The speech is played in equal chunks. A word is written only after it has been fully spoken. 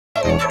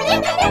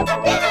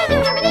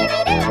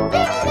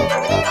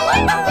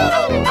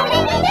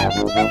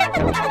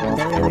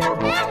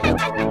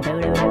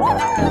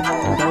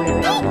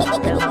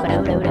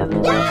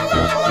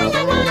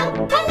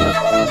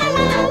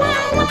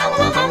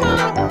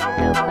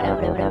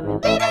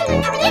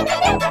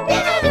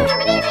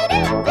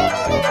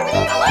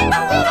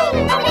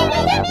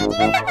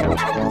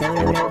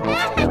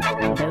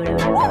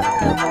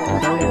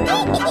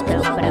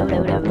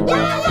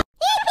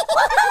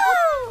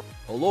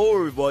Hello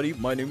everybody,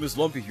 my name is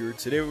Lumpy here.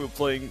 Today we're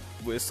playing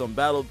with some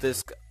Battle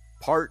Disc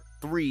Part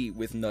 3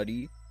 with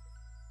Nutty.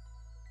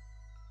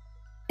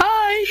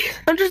 Hi!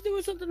 I'm just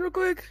doing something real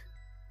quick.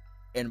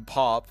 And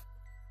Pop.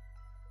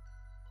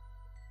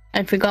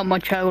 I forgot my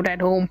child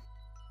at home.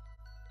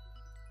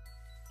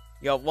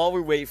 Yeah, while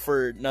we wait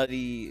for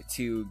Nutty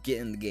to get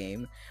in the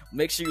game,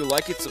 make sure you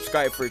like and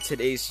subscribe for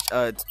today's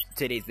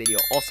video.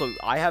 Also,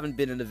 I haven't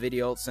been in a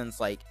video since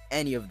like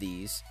any of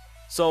these.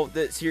 So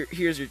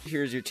here's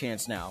your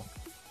chance now.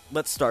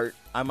 Let's start.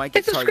 I might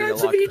get targeted a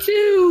lot. Me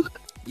too.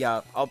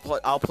 Yeah, I'll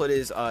put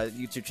his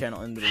YouTube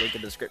channel in the link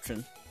in the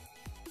description.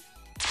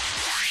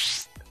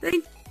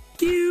 Thank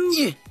you.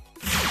 Yeah.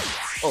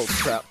 Oh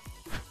crap.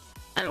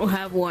 I don't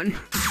have one.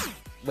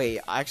 Wait,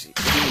 actually.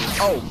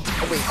 Oh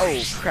wait.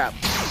 Oh crap.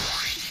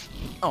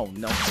 Oh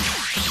no.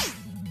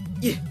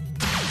 Yeah.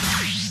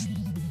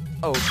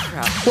 Oh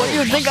crap. What do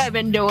you think I've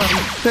been doing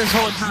this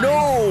whole time?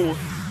 No.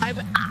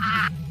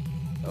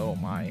 Oh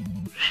my.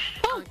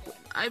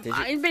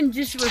 I've been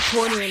just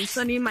recording and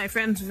sending my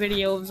friends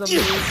videos of me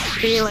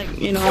being like,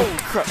 you know. Oh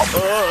crap.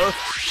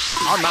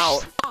 I'm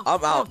out.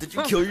 I'm out. Did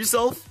you kill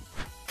yourself?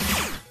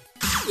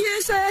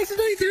 Yes, I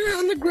accidentally threw it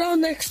on the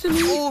ground next to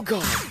me. Oh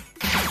god.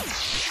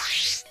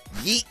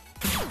 Yeet.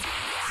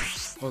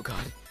 Oh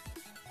god.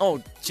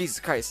 Oh Jesus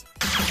Christ.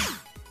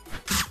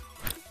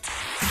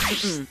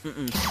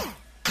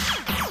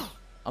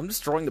 I'm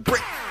destroying the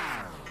brick.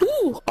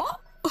 Ooh. Oh,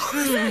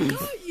 that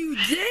got you,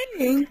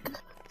 dang.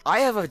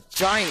 I have a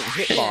giant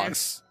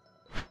hitbox.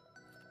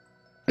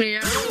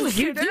 Yeah,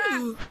 you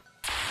do.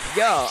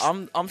 Yeah,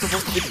 I'm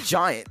supposed to be the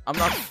giant. I'm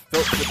not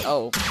built with.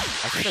 Oh,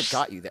 I think I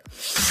got you there.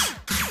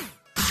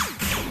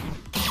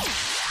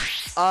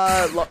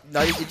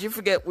 Nutty, did you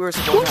forget we were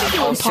supposed to have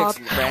all 6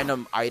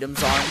 random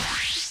items on?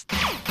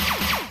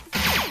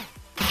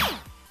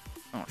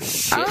 Oh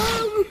shit.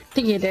 I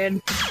think you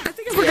did. I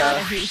think I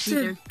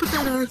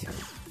forgot.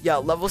 Yeah,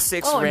 level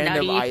 6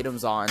 random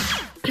items on.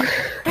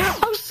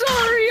 I'm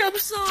sorry,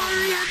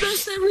 I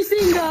messed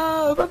everything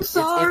up. I'm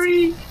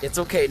sorry. It's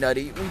okay,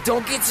 Nutty. We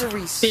don't get to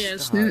reset.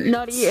 Yes,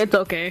 Nutty, it's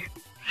okay.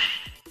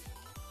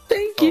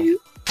 Thank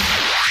you.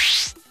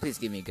 Please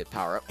give me a good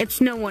power up. It's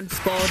no one's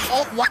fault.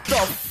 Oh, what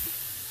the?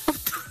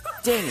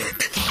 Dang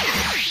it.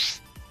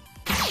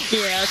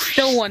 Yeah, it's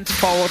no one's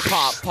fault.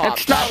 Pop.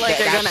 It's not like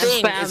they're gonna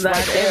spam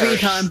that every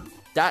time.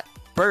 That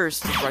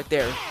burst is right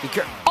there. Be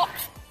careful.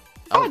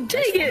 Oh,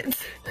 dang it.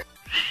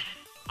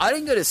 I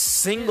didn't get a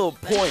single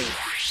point.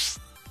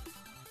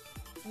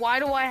 Why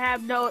do I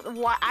have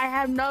I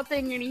have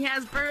nothing and he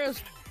has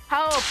burst?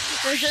 Help!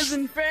 This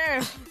isn't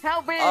fair.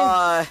 Help me!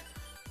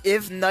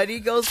 If Nutty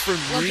goes for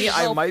me,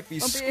 I might be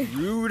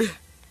screwed.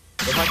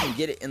 If I can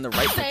get it in the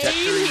right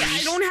trajectory.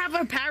 I don't have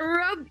a power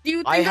up. Do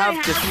you think I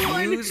have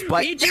defuse,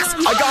 but yes,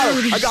 I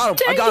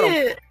got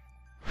him.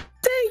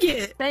 Dang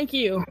it! Thank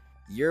you.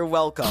 You're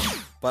welcome.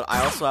 But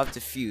I also have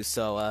defuse,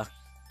 so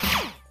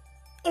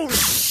oh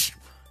shh.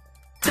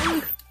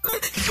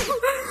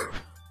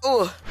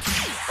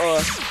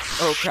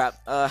 Oh crap.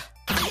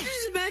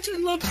 Just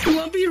imagine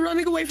Lumpy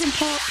running away from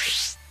Pop.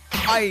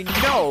 I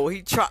know.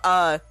 He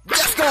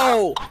let's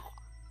go.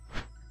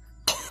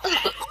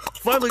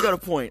 Finally got a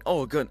point.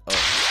 Oh good.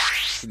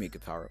 Give me a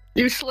good power up.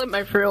 You slipped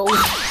my frill.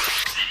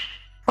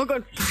 Oh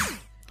god.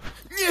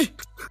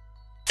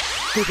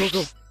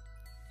 Go.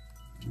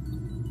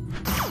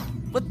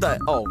 What the?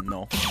 Oh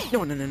no. No.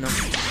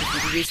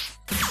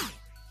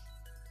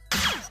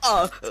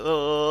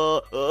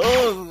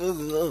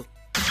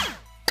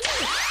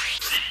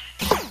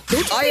 Don't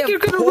you think you're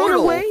gonna run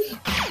away?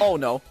 Oh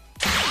no.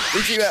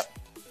 Where'd you at?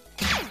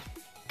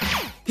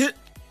 Hit.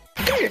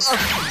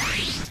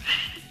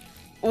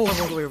 Oh,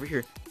 I'm all the way over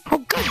here. Oh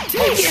god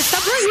dang it!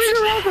 Stop running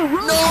around the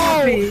room!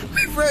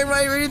 No!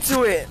 Right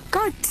into it!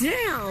 God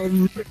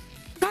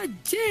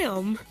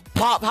damn!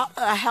 Pop, how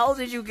the hell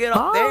did you get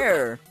up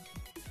there?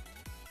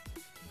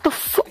 The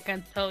fuck? I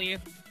can't tell you.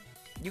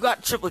 You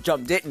got triple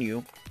jump, didn't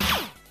you?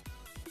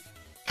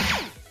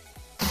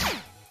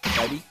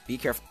 Ready? Be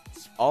careful.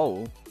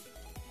 Oh.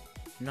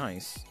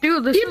 Nice.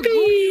 Dude, this is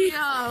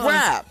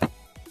crap!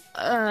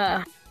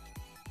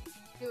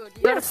 Dude,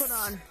 you gotta put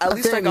on. At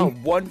least I got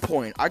 1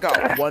 point. I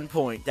got 1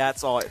 point.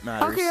 That's all it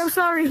matters. Okay, I'm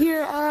sorry.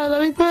 Here,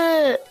 let me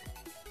put.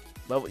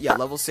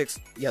 Level 6.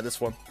 Yeah, this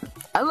one.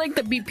 I like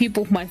to beat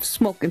people with my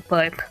smoking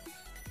pipe.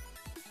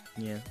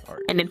 Yeah,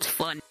 alright. And it's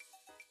fun.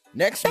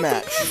 Next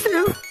match.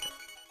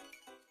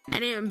 I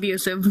am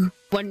abusive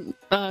when,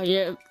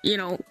 yeah, you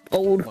know,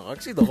 old. Well,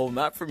 actually, the whole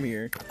map from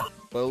here,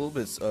 but a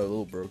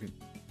little broken.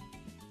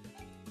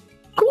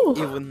 Cool.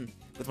 Even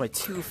with my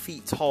 2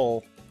 feet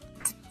tall,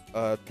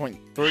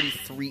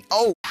 .33.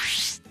 Oh,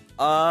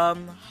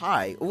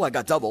 hi. Oh, I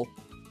got double.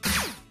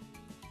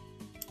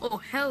 Oh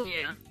hell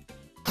yeah.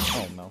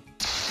 Oh no.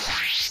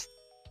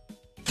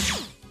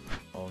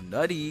 Oh,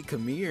 Nutty,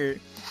 come here.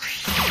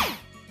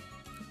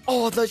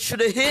 Oh, that should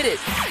have hit it.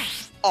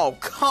 Oh,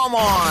 come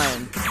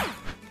on.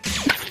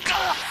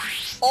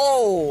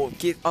 Oh,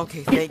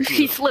 okay, thank you.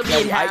 She slipped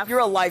me in half. You're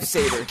a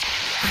lifesaver.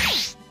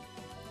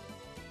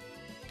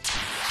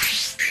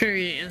 Sure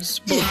he is.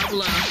 Blah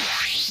blah.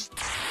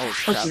 Oh,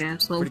 crap. Fucking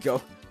asshole. Where'd he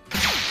go?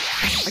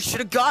 I should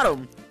have got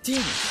him.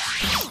 Damn it.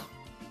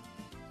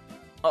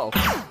 Uh oh.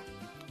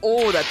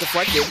 Oh, that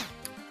deflected.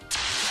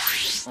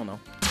 Oh no.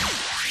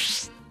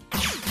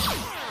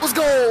 Let's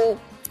go!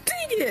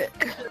 Dang it!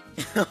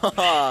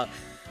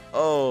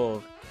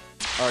 Oh.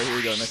 Alright, here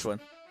we go. Next one.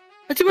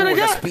 That's what I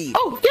got. Speed.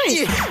 Oh,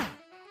 yay! Yeah.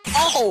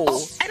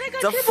 Oh! And I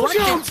got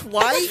deflected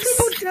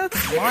twice?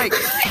 Mike,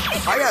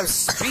 I have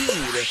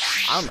speed.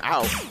 I'm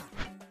out.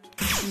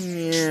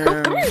 Yeah.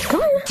 Oh, come here.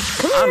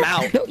 I'm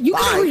out. No, you Bye.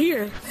 come over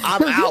here.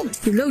 I'm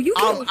out. No, you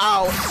I'm out.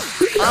 I'm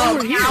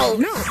out.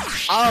 No.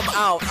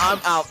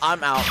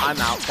 I'm out.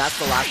 I'm out. That's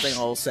the last thing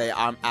I'll say.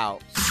 I'm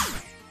out.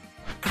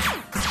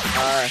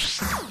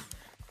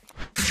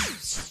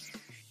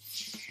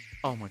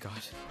 Oh my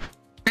god.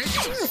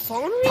 Is your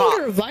phone ring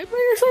or vibrate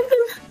or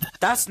something?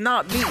 That's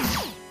not me.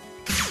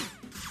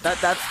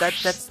 That's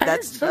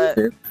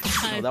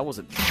no, that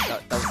wasn't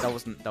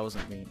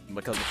me,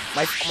 because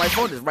my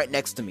phone is right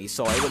next to me,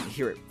 so I wouldn't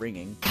hear it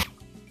ringing.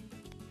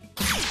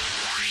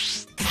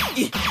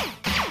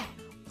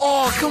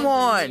 Oh, come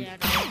on,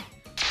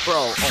 bro!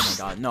 Oh my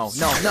god, no!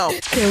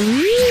 Come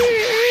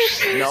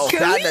here. No,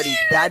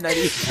 bad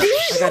nutty.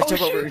 I gotta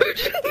jump over.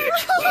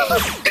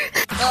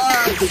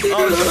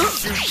 Oh,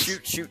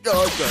 shoot!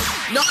 Oh, good.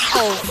 No!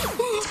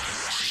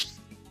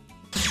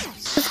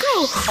 Let's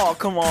go! Oh,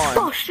 come on!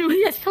 Oh shoot,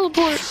 he has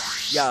teleport!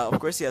 Yeah, of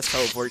course he has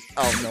teleport.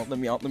 Oh no, let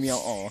me out.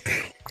 Oh.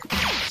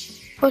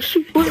 Oh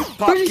shoot,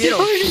 Pop, get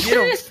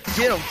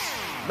him!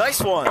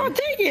 Nice one! Oh,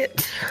 dang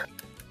it!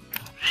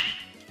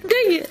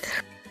 Dang it!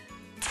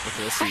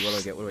 Okay, let's see,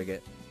 what do I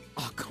get?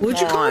 Oh, come What'd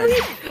you call me?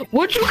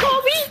 What'd you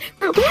call me?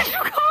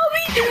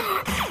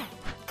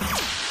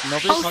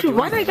 Oh shoot,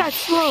 why I got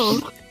slow?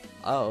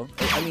 Oh,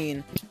 I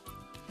mean...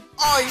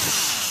 Oh,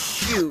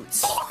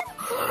 shoot!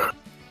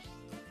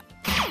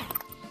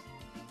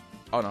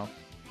 Oh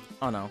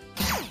no.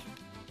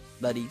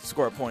 Nutty,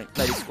 score a point.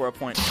 Score a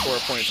point.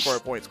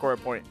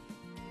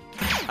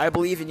 I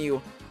believe in you.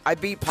 I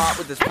beat Pop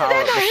with this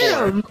power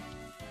before.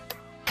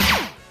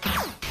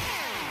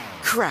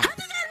 Crap. How did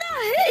that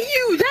not hit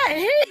you? That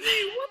hit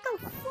you! What the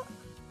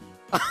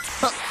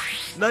fuck?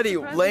 Nutty,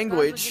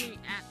 language.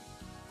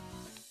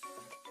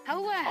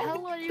 How the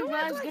hell are you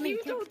guys gonna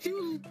kick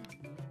you?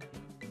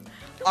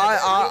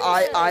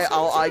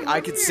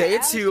 I could say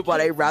it too, but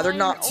I'd rather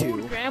not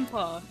to.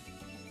 Grandpa.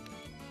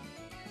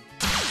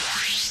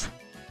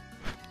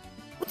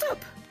 What's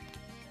up?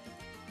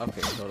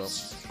 Okay, hold up.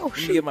 Oh,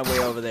 Let me get my way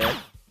over there.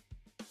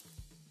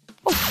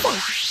 Oh, fuck.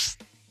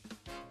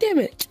 Damn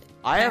it.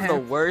 I have the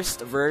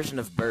worst version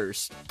of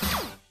burst.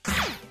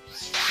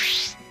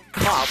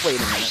 Pop, wait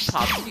a minute.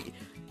 Pop,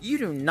 you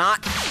do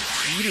not.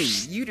 You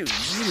do.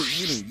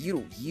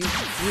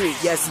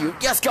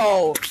 Yes,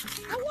 go!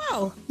 Oh,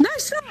 wow.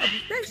 Nice job,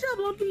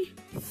 Lumpy.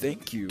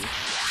 Thank you.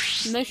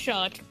 Nice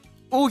shot.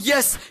 Oh,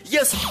 yes,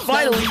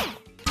 finally!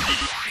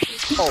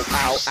 Oh,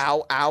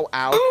 ow.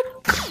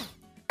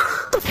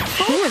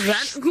 Who was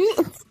that?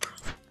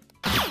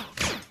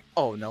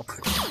 Oh, no.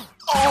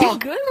 You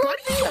good,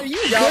 Lumpy? Are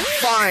you good? I'm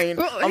fine.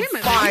 Bro, I'm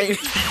fine.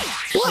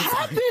 What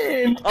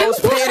happened? I was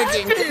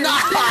panicking. No!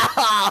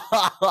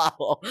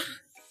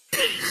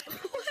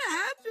 What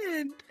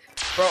happened?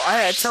 Bro, I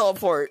had to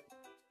teleport.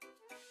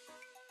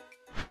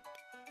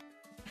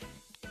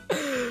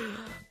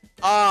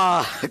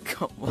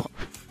 Come on.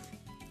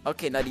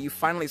 Okay, Nutty, you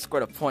finally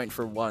scored a point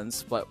for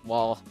once, but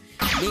while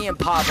me and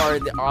Pop are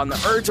on the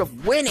urge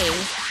of winning,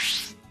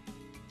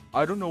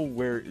 I don't know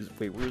where's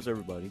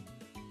everybody?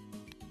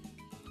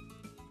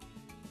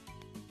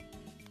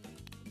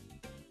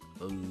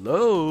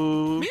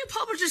 Hello? Me and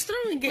Pop are just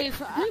throwing games.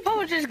 Me and Pop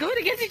are just going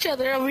against each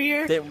other over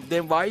here.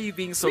 Then why are you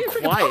being so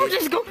quiet? Pop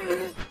just go.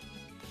 I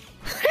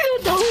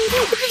don't know.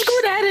 We're just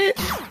going at it.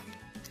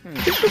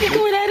 Just freaking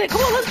going at it.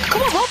 Come on,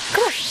 Pop.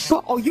 Come on.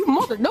 Oh, you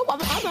mother. No, I'm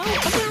out.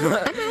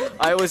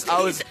 I was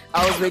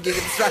making it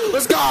distract.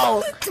 Let's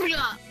go.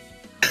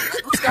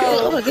 Let's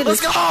go.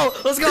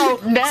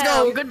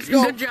 Good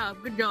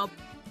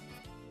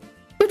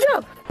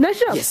job. Nice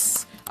job.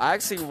 Yes. I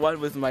actually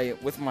won with my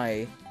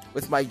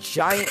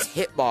giant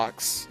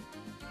hitbox.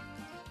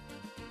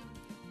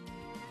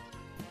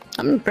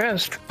 I'm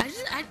impressed. I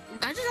just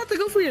have to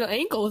go for your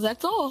ankles.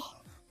 That's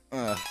all.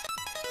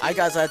 I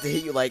guys have to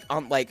hit you like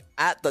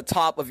at the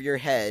top of your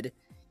head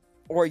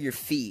or your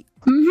feet.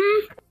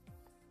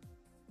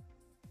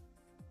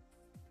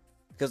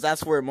 Because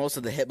that's where most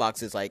of the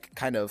hitbox is like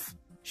kind of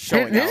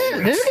showing out.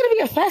 This is gonna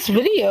be a fast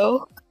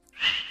video.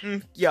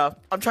 Yeah,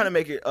 I'm trying to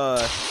make it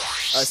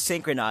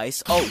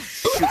synchronized. Oh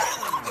shoot.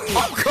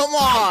 Oh, come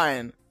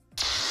on!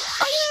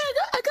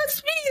 I got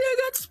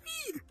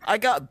speed. I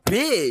got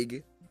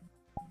big.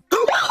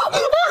 Oh,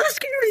 that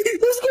scared me.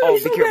 That scared me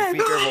so bad. Be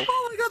careful.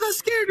 Oh my god, that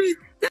scared me.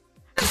 That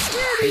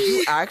scared me. Did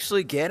you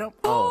actually get him?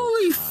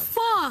 Holy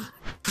fuck!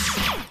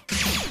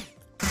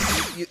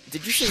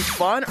 Did you say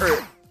fun or?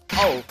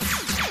 Oh.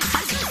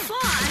 I said fun.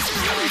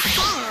 I said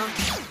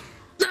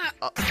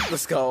fun.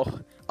 Let's go.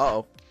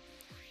 Uh-oh.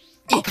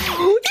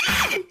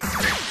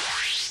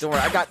 Don't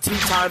worry, I got 2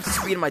 times the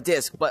speed of my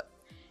disc, but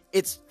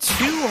it's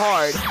too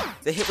hard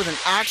to hit with an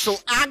actual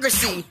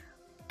accuracy.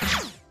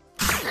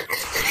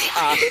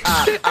 I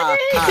gotta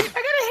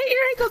hit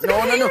your ankles.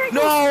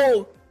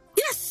 No!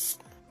 Yes!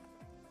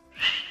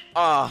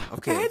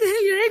 Okay. I had to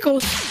hit your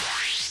ankles.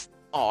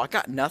 Oh, I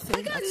got nothing.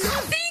 I got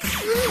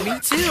nothing. Me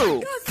too.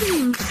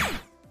 Nothing.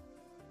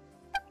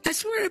 I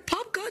swear, if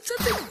Pop got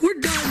something, we're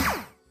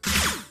done.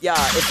 Yeah,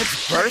 if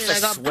it's burst, I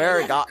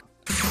swear I got.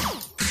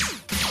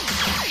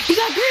 He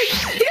got big.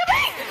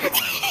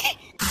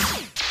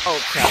 Oh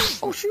crap!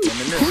 Oh shoot!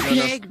 Who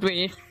tagged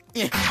me?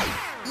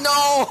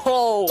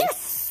 No!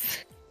 Yes.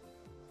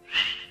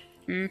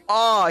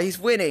 Oh, he's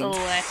winning. Oh,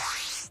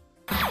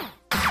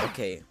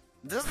 Okay,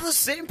 this is the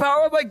same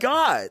power up I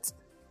got.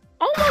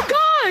 oh my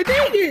god!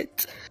 Dang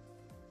it!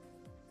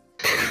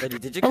 Nutty,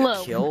 did you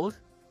get killed?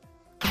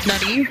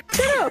 Nutty,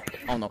 shut up!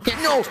 Oh no!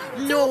 Yes.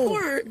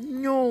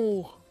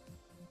 No!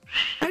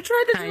 I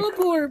tried to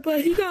teleport,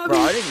 but he got me. me.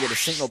 Bro, I didn't get a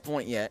single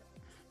point yet.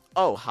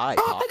 Oh, hi,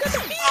 Oh, Pop. I got the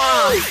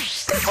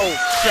feels! Oh,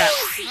 crap.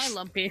 Hi,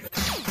 Lumpy.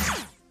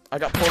 I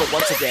got portal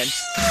once again.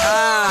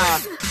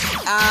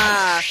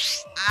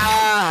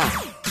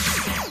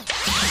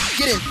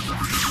 Get in!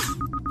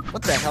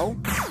 What the hell?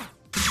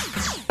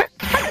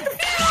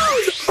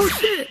 Oh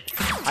shit!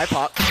 Hi,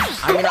 Pop.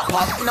 I'm gonna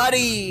Pop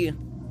Nutty!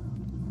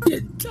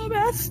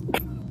 Dumbass!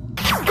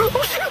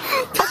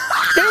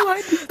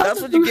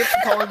 That's what you get for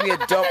calling me a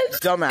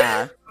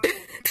dumbass.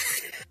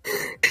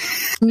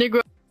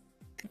 Negro.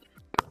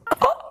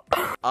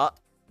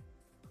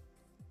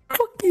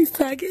 Fuck you,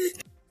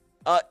 faggot.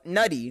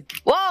 Nutty.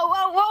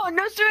 Whoa,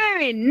 no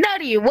swimming!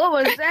 Nutty, what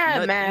was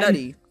that, man?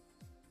 Nutty.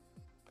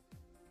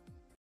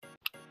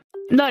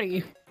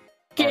 Nutty.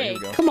 Okay,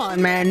 come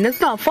on, man. That's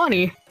not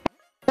funny.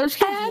 I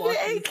haven't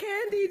ate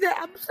candy.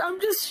 I'm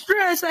just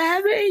stressed. I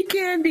haven't ate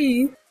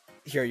candy.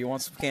 Here, you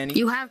want some candy?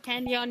 You have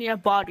candy on your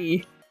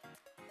body.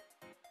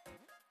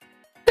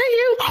 Thank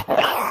you.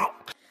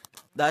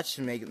 That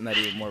should make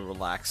Nutty more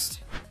relaxed.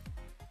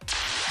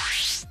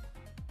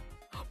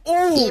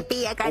 Oh!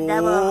 Yippee, I got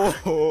double.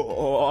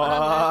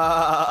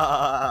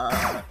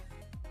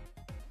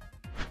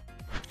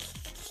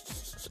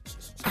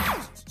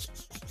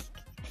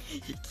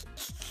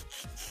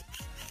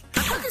 I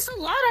thought it's a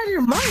lot out of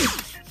your mic.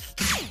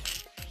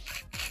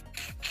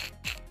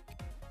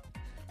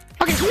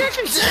 Okay, so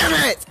actually. Damn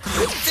it!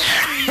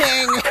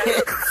 Dang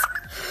it!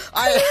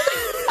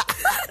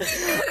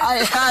 I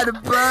had a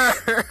burst.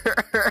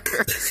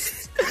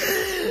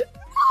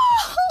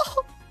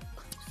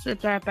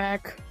 Sit that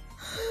back.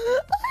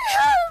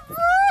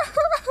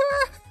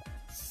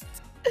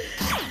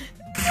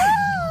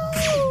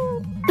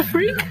 The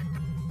freak?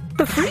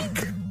 The freak?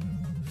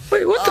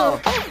 Wait, what the?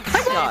 Oh,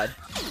 my god.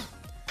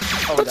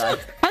 Oh what's god. Up?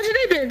 How's your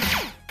day been?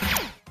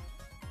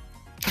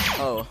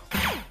 Oh.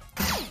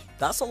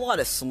 That's a lot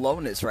of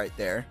slowness right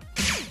there.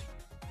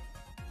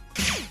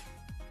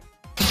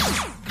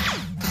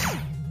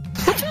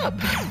 What's up?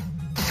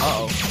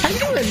 Uh-oh. How you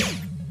doing?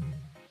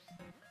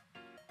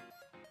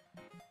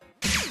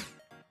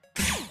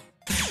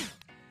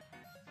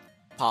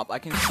 Pop, I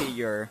can see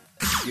your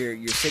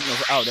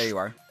signals. Oh, there you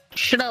are.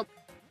 Shut up.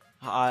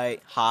 Hi,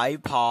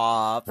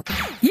 Pop.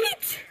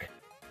 Yeet!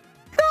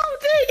 Oh,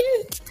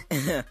 dang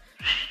it!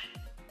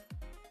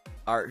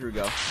 Alright, here we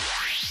go.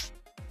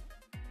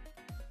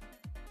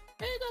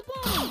 Hey, the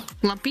ball!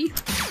 Lumpy?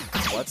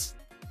 What?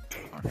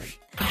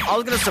 I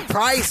was gonna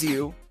surprise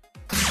you.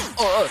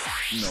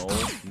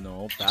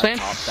 No, bad Same.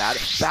 Pop,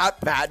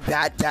 bad.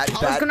 I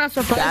was gonna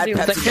surprise you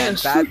with a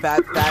kiss. Bad.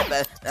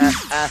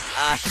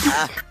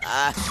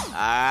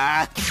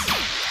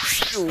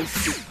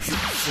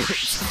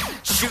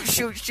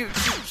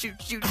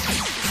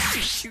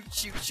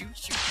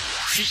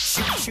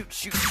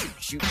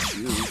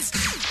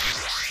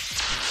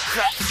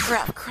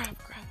 Crap.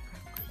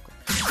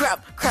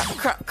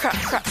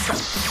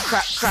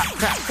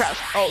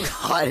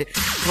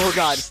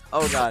 Oh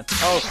god.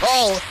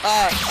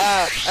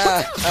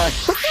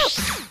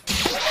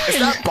 Is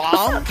that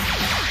bomb?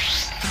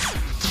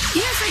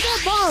 Yes, I got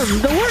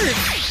bomb. The word.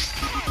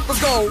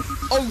 Let's go.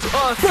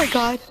 Oh my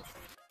god.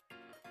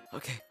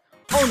 Okay.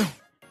 Oh no.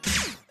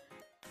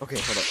 Okay,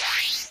 hold up.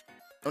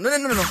 Oh, no.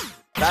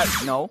 That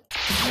no.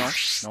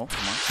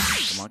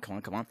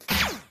 Come on.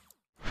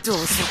 Dude,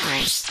 it's so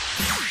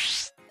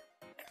close.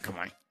 Come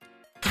on.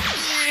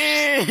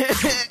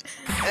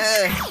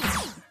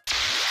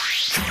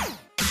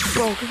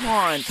 Bro, come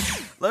on.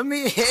 Let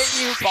me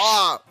hit you,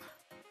 Bob.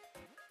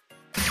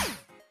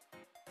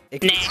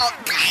 Oh,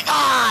 come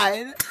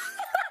on.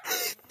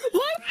 Why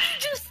were you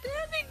just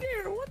standing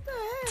there? What the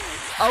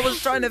heck? I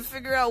was trying to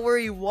figure out where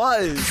he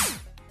was.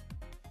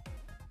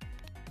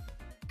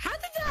 How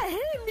did that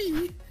hit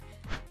me?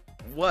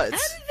 What? How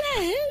did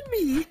that hit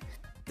me?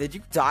 Did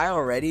you die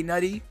already,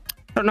 Nutty?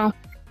 I don't know.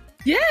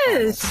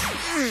 Yes.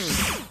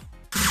 Oh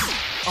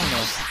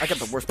no, I got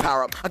the worst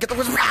power up. I got the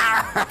worst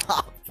power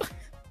up.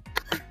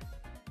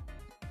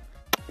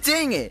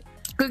 Dang it.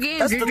 Good game.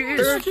 That's the GG.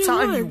 third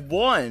time you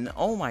won.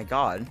 Oh my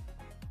god.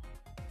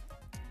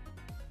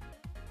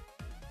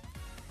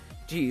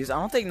 Jeez, I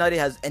don't think Nutty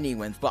has any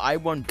wins, but I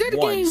won Good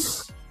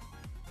once.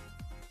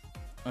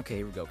 Okay,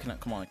 here we go.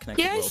 Come on, connect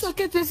the Yeah, I worlds. suck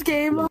at this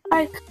game.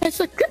 I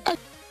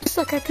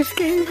suck at this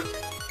game.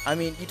 I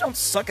mean, you don't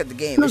suck at the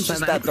game. It's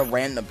just that the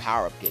random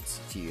power-up gets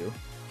to you.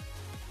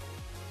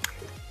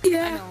 I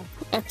Yeah. know.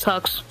 It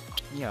sucks.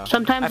 Yeah.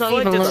 Sometimes I feel I'll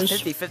like even there's lose. a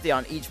 50-50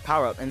 on each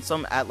power-up, and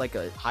some at like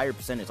a higher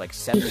percentage, like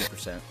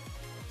 70%.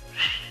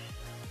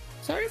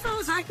 Sorry if I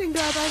was acting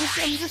up.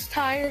 I'm just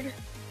tired.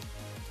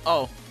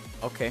 Oh,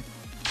 okay.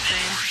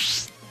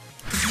 Same.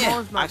 Yeah.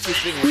 Always my Actually,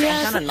 speaking of,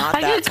 Yes, I'm kind of not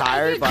I that get-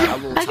 tired, but I'm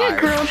a little I get tired.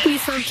 grumpy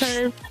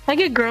sometimes. I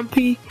get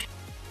grumpy.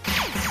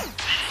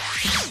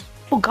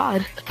 Oh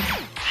God.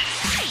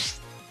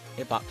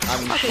 Hey, Pop. I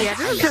mean, Okay, yeah,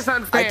 this is just I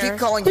unfair. keep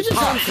calling you This is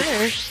Pop.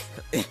 unfair.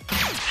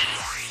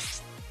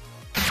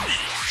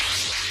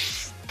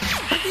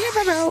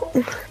 Forget about.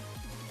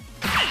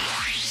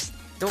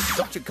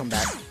 Don't you come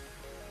back.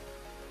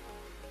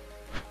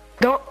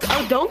 Don't.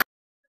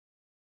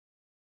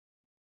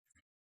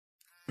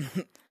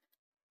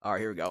 Alright,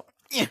 here we go.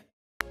 Yeah.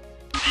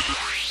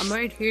 I'm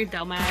right here,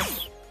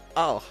 dumbass.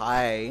 Oh,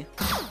 hi.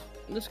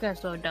 This guy's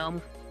so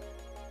dumb.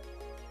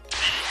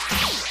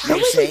 You're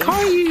Nobody saying?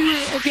 call you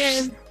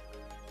again.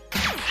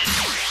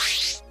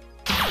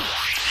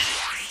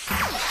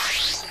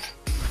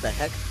 The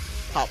heck?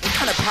 Pop, what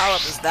kind of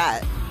power-up is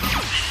that?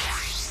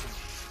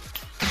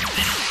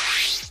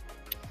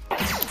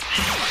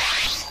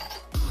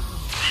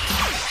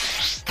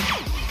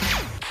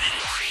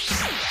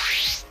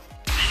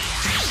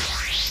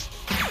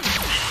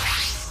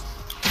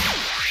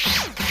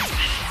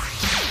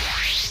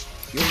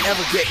 You'll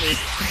never get me.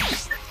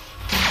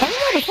 I'm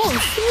gonna fall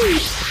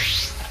asleep.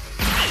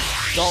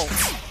 Don't.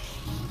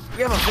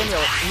 We have a video.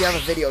 We have a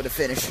video to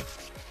finish.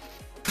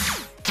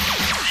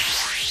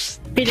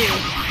 We do.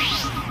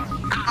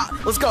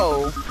 Let's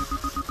go.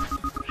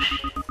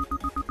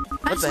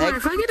 I What the swear, heck?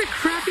 if I get a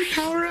crappy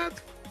power up.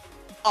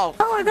 Oh,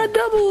 Oh, I got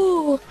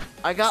double.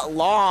 I got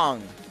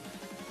long.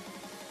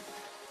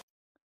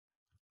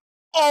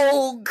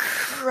 Oh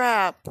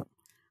crap.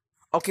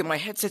 Okay, my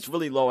headset's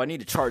really low. I need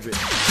to charge it.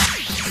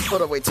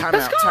 Hold on, wait. Time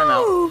out. Time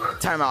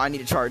out. Time out. I need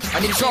to charge. I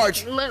need to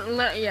charge.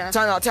 Yeah.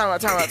 Time out. Time out.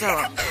 Time out.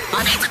 Time out.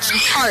 I need to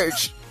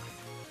charge.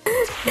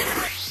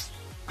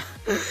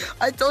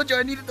 I told you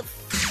I needed the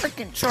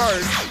freaking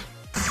charge.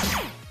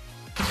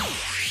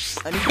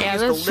 I need to Yeah,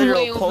 use that's the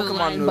literal way over the Pokemon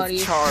line, move, buddy.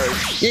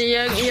 charge.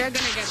 You're gonna get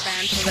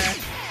banned for that.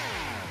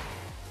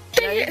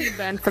 Yeah, you're gonna get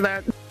banned for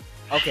that.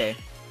 Okay,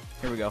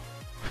 here we go.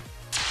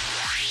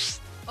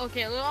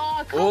 Okay,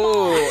 oh, come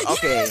Oh, on.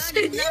 okay.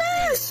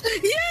 Yes!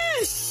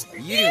 Yes!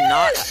 You do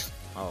not.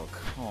 Oh,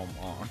 come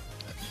on.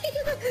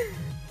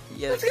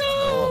 Yes. Let's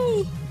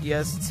go!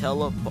 Yes,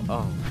 Oh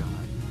god.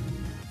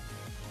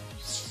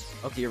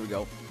 Okay, here we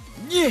go.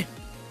 Yeah.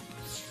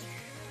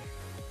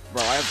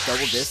 Bro, I have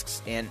double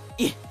discs and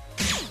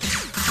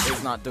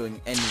it's not doing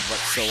any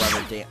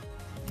whatsoever damn.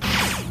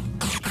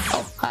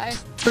 Oh, hi.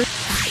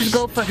 Just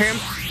go for him.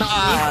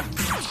 Ah.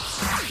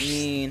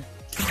 Mean.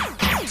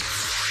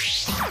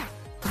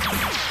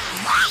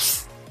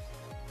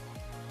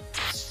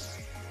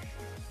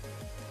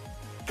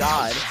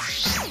 God.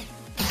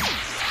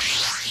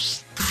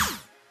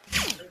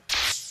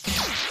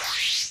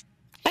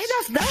 Hey,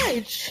 that's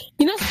dodge.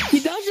 You know,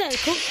 you dodged that.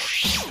 Cool.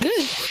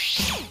 Good.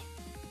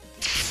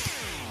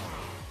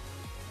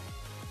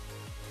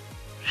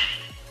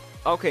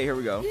 Okay, here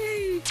we go.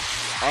 Yay.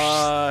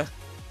 Oh,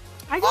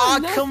 I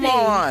got come nothing.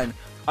 on!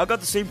 I got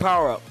the same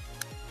power up.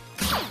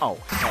 Oh,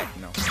 heck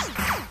no.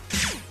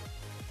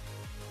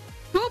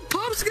 Well,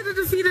 Pop's gonna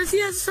defeat us. He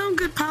has some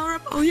good power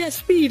up. Oh, yeah,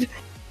 speed.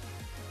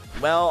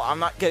 Well, I'm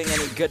not getting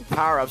any good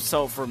power ups,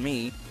 so for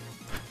me.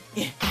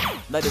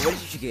 Nutty, what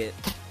did you get?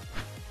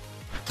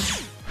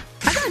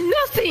 I got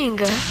nothing.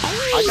 I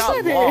I got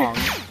said it. long.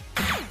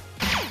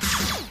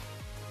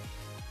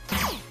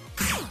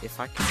 If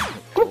I could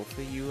hit both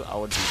of you, I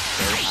would be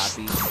so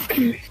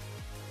happy.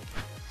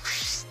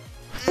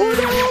 Oh,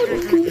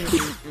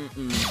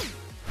 no.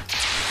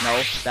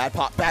 No, bad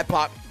pop, bad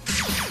pop.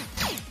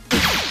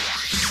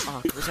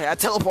 Oh, I say I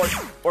teleport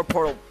or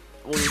portal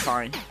will be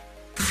fine.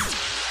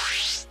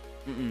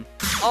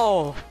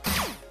 Oh,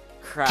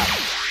 crap.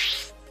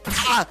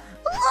 Ah.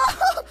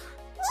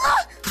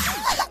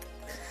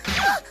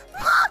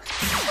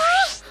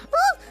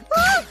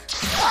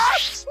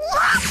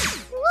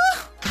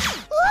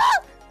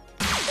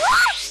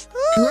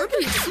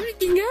 Ruby's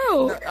freaking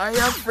out. I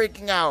am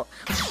freaking out.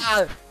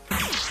 Ah.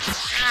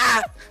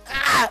 Ah.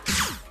 Ah.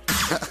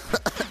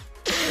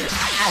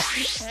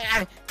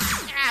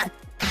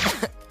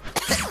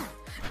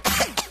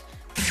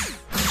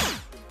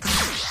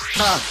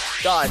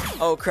 God.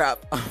 Oh crap.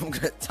 I'm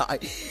gonna die.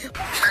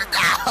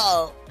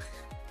 No.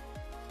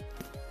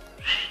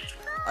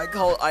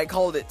 I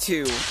called it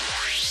too.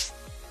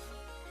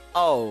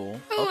 Oh.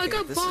 Oh, Okay, I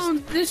got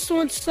bombed. This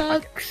one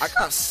sucks. I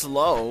got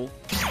slow.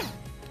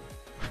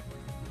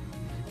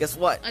 Guess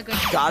what? I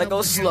got Gotta go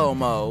double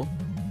slow-mo.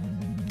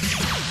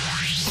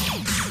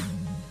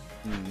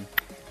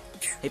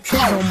 Hey,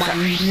 Chisel my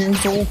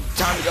nizzle.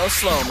 time to go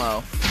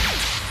slow-mo.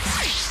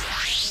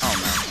 Oh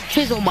no.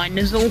 Chisel my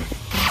nizzle.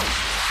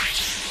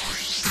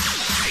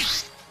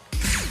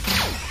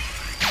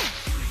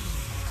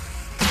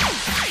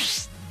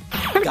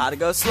 Gotta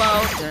go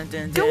slow. Dun, dun,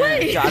 dun. Go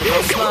away. Gotta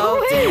go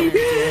slow. Go away.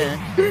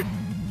 Dun, dun.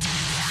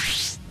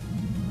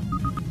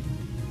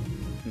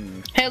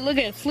 Hey, look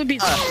at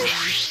Flippy's.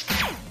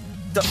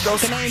 Go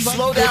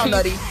slow down,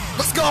 Nutty.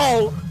 Let's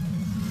go.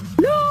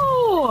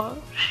 No!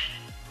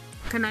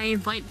 Can I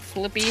invite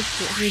Flippy?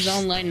 He's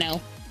online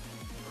now.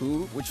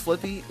 Who? Which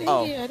Flippy? Hey,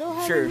 Oh, I don't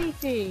have sure.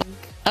 anything.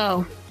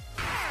 Oh,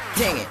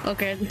 Dang it.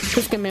 okay.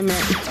 Just give me a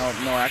minute.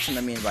 Oh no, actually,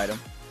 let me invite him.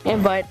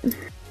 Invite.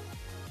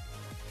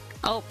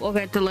 Oh,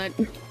 okay, to let.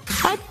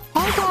 Hi,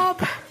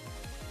 Bob.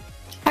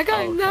 I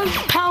got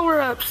enough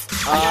power-ups.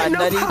 I got no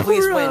Nutty,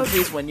 please win. power-ups.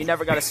 Please win. You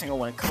never got a single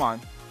win. Come on.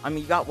 I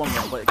mean, you got one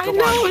win, but I come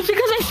know, on. it's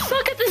because I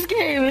suck at this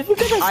game. It's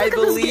because I suck I at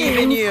this believe game.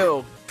 in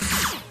you.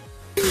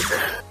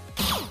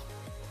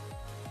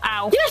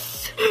 Ow.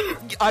 Yes!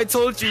 I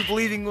told you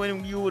believing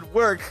when you would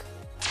work.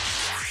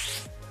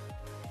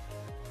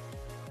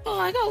 Oh,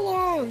 I got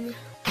long.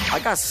 I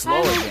got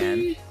slow Hi, again.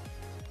 Lumpy.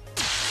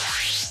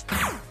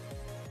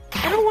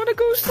 I don't want to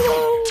go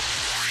slow.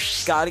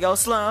 Gotta go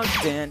slow.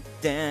 Dan,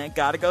 dan,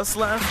 gotta go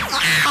slow.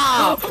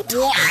 Ah, what?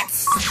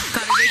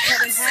 Gotta get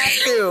cut in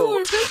half.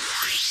 Ew.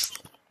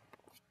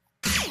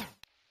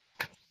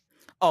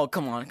 Oh,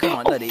 come on,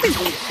 Nutty.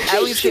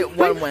 At least get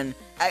one win.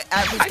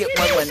 At least get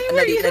one win.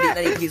 Nutty,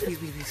 please, please,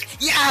 please, please.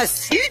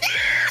 Yes!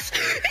 Yes!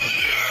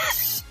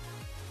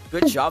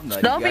 Good job,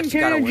 Nutty. Stop You actually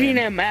gotta encouraging win.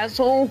 him,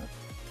 asshole.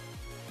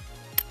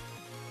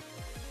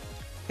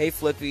 Hey,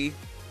 Flippy.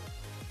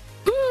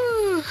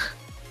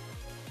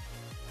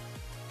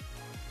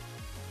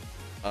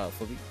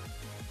 Flippy.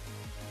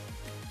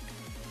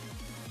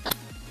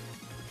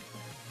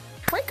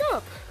 Wake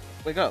up.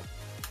 Wake up.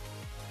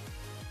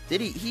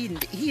 Did he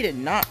did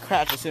not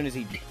crash as soon as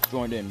he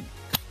joined in.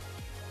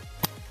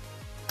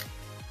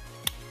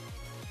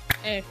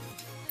 Hey,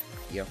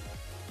 Yo.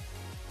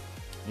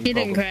 he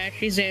didn't crash.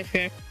 He's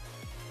AFK.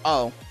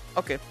 Oh,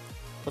 okay.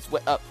 Let's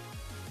wait up.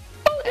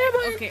 Oh, am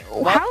I? Okay.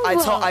 Well,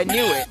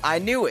 I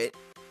knew it.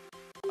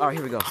 Alright,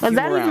 here we go. Is Few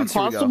that more even rounds,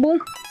 here we go. possible?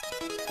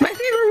 My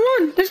favorite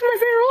one. This is my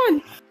favorite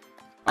one.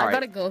 I Alright.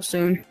 gotta go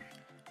soon.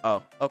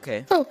 Oh,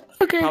 okay. Oh,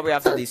 okay. Probably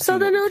after these So two-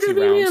 then it'll two just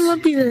be me and rounds.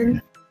 Lumpy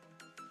then.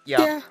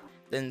 Yeah.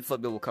 Then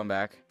Flippy will come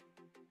back.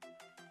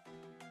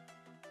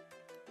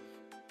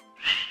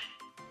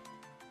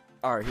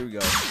 Alright, here we go.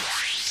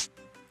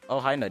 Oh,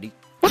 hi, Nutty.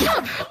 What's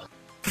up?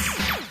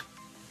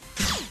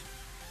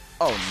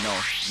 Oh, no.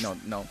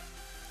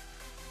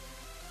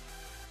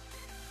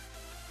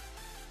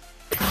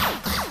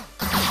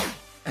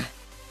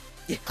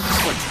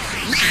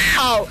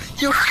 Oh,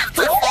 you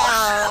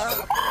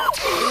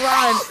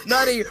run,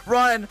 Nutty,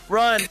 run.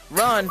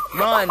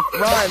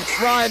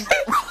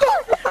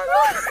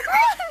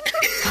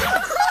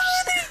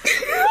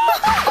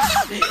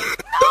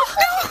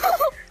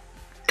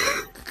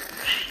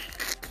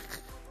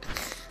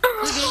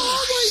 Oh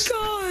my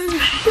god.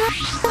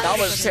 That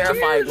was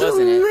terrifying,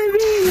 wasn't it?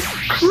 Living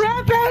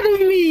crap out of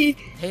me.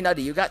 Hey,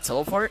 Nutty, you got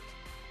teleport?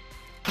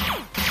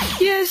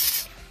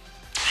 Yes.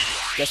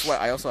 Guess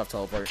what? I also have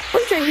teleport.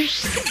 Okay.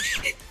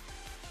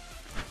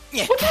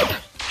 Yeah. What's up?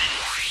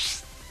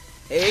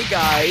 Hey,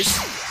 guys.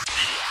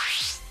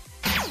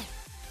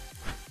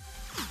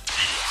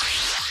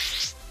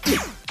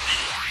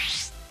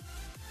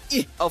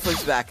 Oh,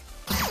 Flip's back.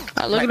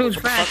 Look at who's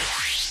What the back.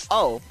 fuck?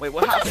 Oh, wait,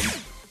 what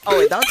happened? Oh,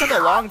 wait, that took a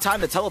long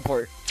time to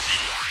teleport.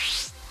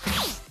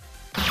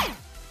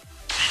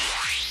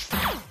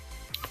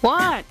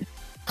 What?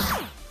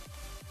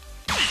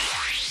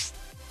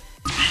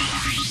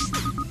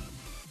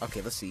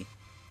 Okay, let's see.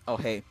 Oh,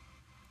 hey.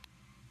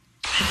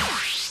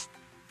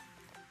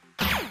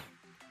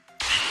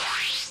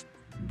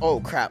 Oh,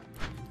 crap.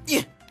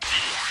 Yeah.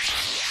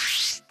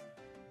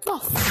 Oh,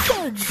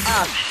 fudge.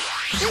 Ah.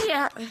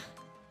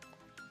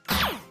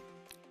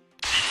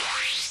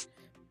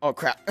 Oh,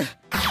 crap.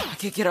 I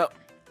can't get up.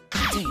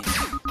 Dang it.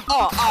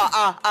 Oh,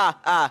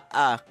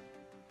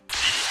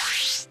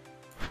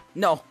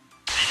 No.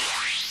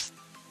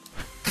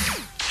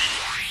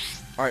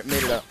 Alright,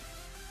 made it up.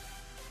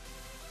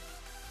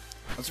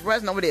 I'm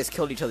surprised nobody has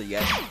killed each other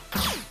yet.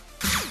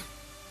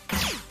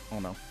 Oh,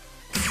 no.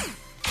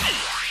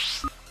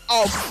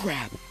 Oh,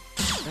 crap.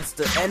 That's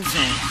the end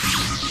zone.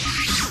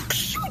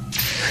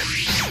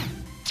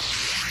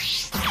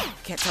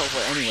 Can't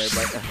teleport anywhere,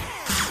 but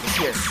it's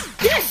here.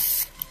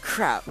 Yes.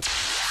 Crap.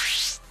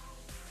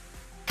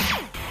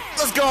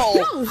 Let's go!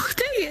 No,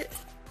 dang it.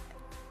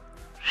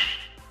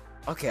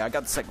 Okay, I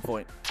got the second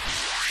point.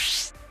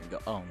 Here we go.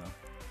 Oh, no.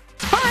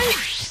 Bye.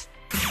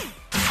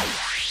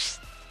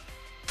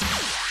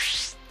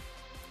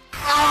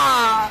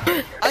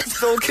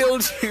 still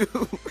killed you.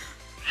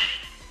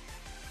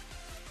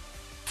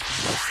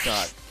 Oh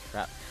god,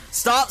 crap.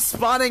 Stop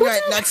spawning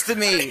right next to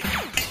me. It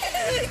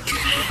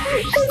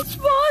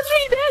spawns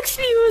me next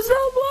to you. It's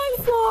not my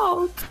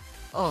fault.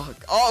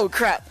 Oh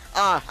crap.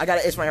 Ah, I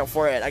gotta itch my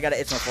forehead. Oh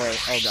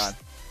god.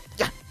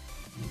 Yeah.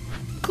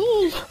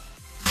 Cool.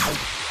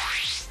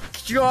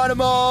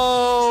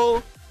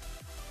 Geronimo!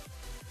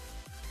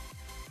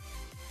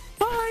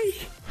 Bye.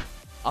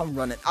 I'm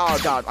running. Oh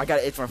god, I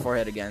gotta itch my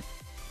forehead again.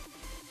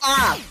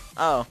 Ah!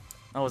 Oh,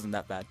 that wasn't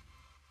that bad.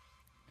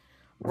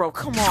 Bro,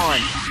 come on.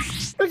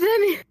 And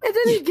then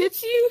he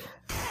gets you?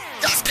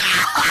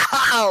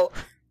 Ow!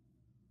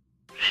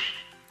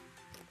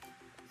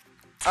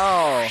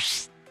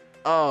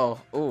 Oh,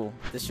 ooh,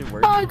 this should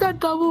work. Oh, I got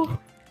double.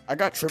 I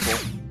got triple.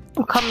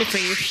 I'm coming for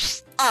you.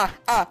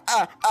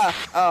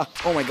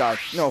 Oh my god.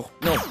 No.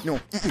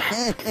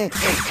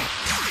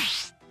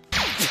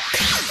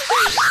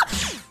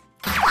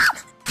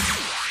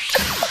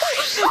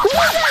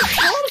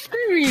 I'm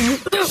screaming.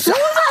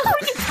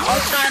 I'm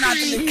trying not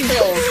to be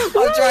killed.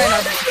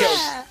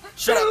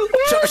 Shut up.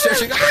 Top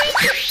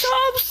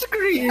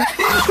screen.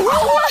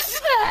 What was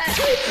that?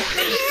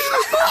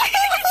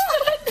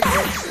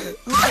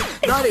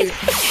 Nutty,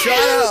 shut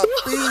up,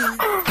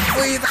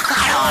 please. I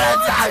don't want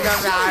to talk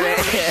about it.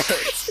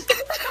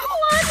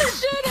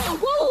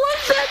 What was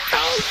that?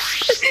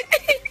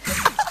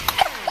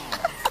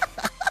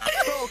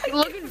 Bro,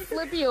 look at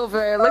Flippy over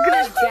there. Look at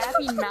his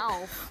gappy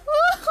mouth.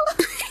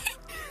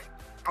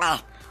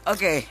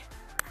 Okay.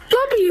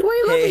 Lumpy,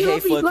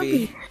 wait,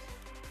 Flippy.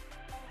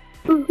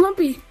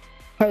 Lumpy.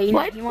 Hey,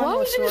 Why you want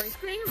was to know a it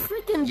story? screaming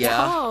freaking Yeah.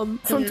 Tom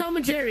from Tom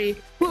and Jerry?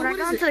 When I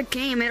got into the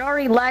game, it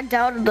already lagged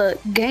out of the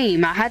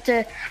game. I had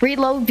to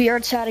reload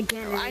VR chat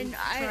again and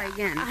try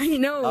again. I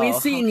know, we've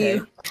seen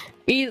you.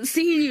 We've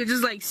seen you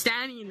just like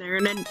standing there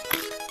and then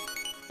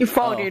you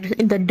faltered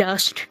in the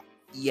dust.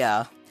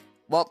 Yeah.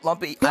 Well,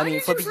 Lumpy,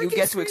 Flippy, you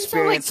get to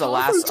experience the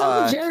last,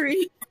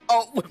 Jerry.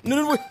 Oh,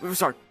 no, wait, we're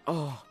sorry.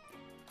 Oh.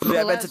 Flippy,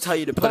 I meant to tell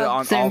you to put it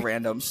on all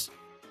randoms.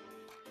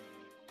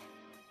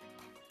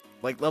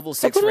 Like level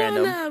 6 put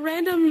random. It on,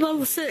 random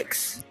level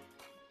 6.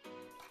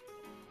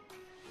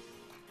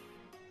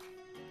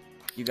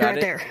 You got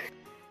it? There.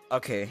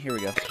 Okay, here we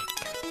go.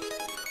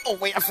 Oh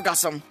wait, I forgot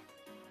some.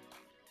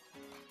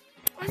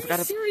 Are you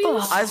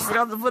serious? I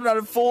forgot to put it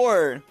on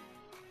 4.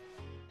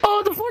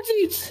 Oh, the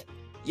 14th.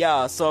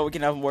 Yeah, so we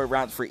can have more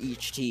rounds for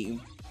each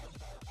team.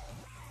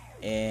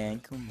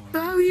 And come on.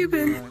 How have you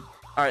been?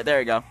 All right, there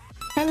you go.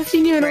 Haven't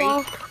seen you in a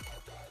while.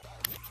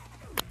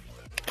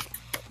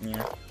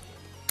 Yeah.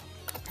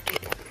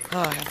 Oh,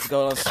 I have to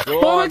go to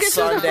school on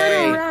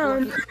Sunday.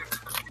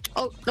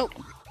 Oh no.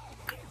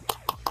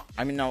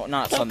 I mean, no,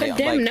 not Sunday.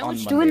 Damn, like no on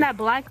one's Monday. doing that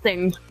black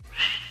thing.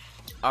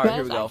 All right,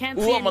 here we go.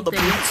 Ooh, I'm on the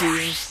blue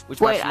team.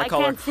 Which matches my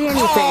color. Can't see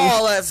anything.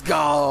 Oh, let's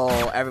go.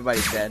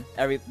 Everybody's dead.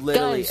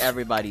 Literally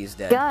everybody's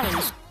dead.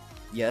 Guys.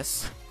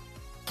 Yes.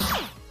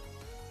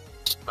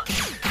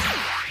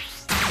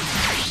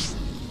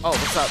 Oh,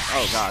 what's up?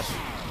 Oh gosh.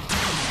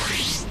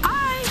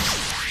 Hi.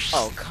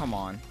 Oh, come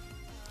on.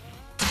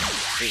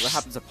 Wait, what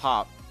happened to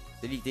Pop?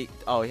 Did he?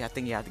 Oh, I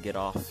think he had to get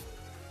off.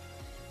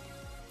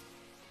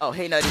 Oh,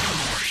 hey, Nutty.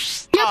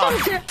 Yep, I'm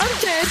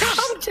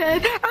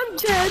dead.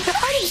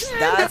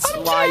 That's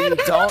why you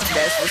don't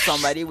mess with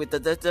somebody with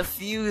the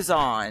fuse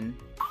on.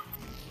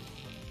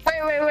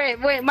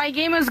 Wait, my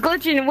game is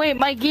glitching. Wait,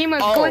 my game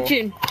is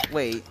glitching.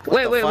 Wait,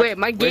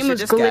 my game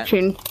is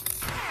glitching.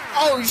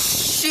 Oh,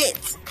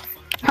 shit!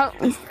 How?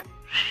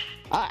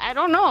 I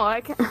don't know. I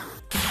can't.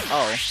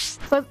 Oh.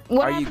 But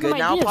what Are you good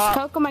now, disc? Pop?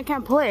 How come I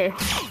can't play?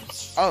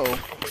 Oh,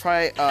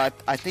 try, I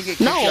think it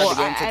kicked No, you out of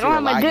the game I don't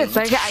have my disc.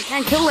 I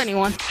can't kill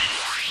anyone.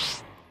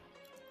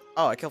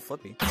 Oh, I killed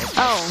Flippy.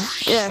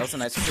 Oh, yeah. That was a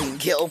nice clean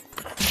kill.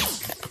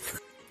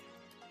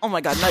 Oh my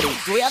god, Nutty,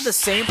 do we have the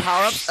same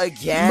power-ups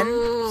again?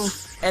 Boo.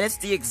 And it's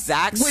the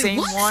exact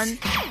same one?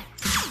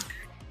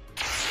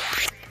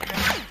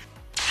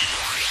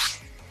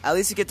 At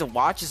least you get to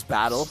watch this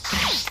battle.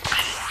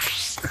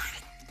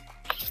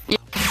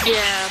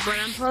 Yeah, but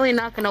I'm probably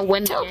not gonna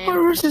win the game.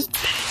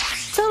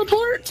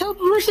 Teleport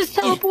versus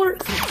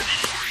teleport.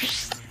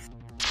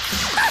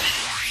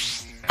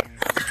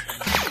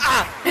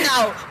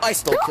 No! I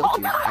still killed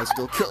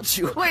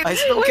you. I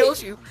still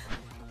killed you.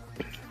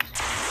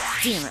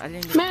 Damn it, I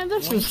didn't get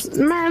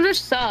Man, this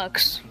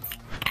sucks.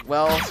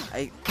 Well,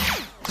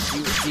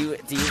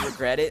 do you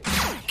regret it?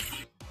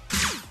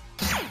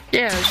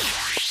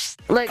 Yes.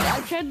 Like,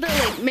 I tried to,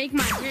 make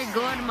my hair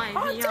go out of my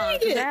VR,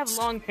 because I have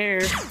long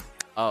hair.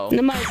 Oh. And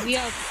then my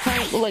VR,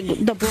 kind of,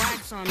 the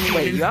blacks on me.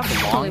 Wait, you have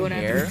long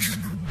hair?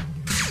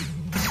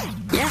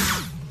 Yeah.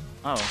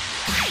 Oh.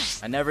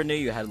 I never knew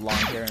you had long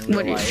hair in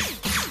real life.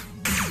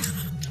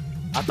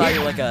 I thought you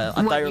were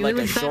like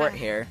a short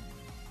hair.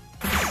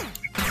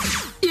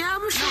 Yeah,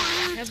 I'm short.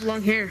 I have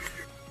long hair.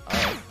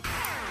 Oh.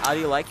 How do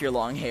you like your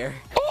long hair?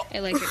 I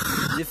like it.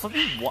 You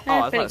flipping oh, I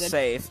was about to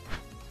save.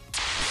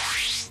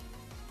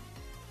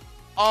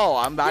 Oh,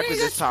 I'm back with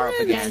this power up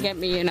Can't again. get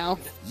me, you know.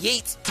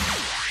 Yeet!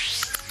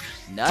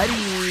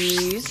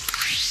 Nutty!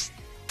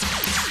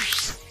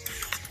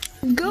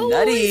 Go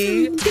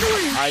Nutty, away. Get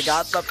away. I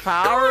got the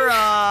power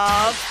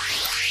up.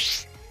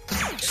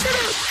 Shut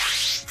up.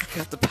 I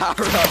got the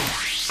power up.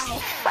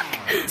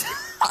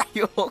 Are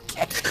you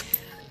okay?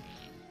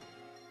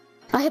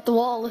 I hit the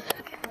wall.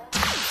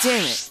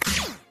 Damn it.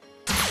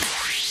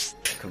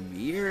 Come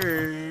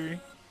here.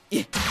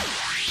 Yeah.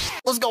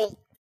 Let's go.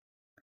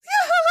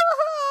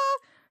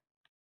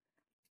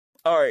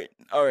 Alright,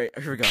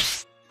 here we go.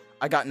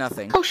 I got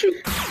nothing. Oh shoot.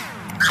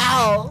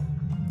 Ow!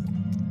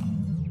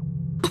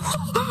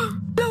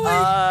 No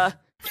way.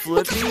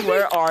 Flippy,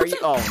 where are you?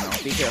 Oh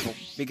no, be careful.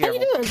 Be How you careful.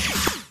 doing?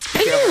 How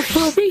you doing,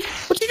 Fluffy?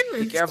 What you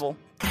doing? Be careful.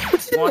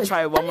 What you Wanna doing?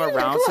 try one more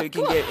round so you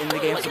can Come get in the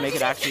game to make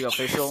it actually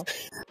official?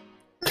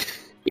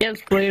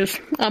 Yes, please.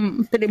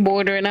 I'm pretty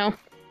bored right now.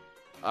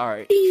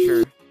 Alright,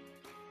 sure.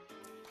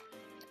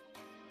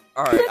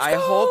 Alright, I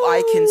hope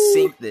I can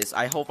sync this.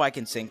 I hope I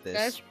can sync this.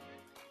 Guys?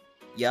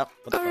 Yep.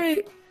 What the fuck?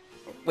 Alright.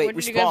 Wait, Where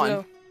did you guys respawn.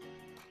 go?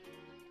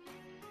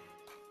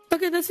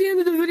 Okay, that's the end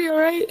of the video,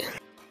 right?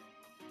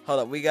 Hold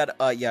up, we got,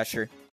 yeah, sure.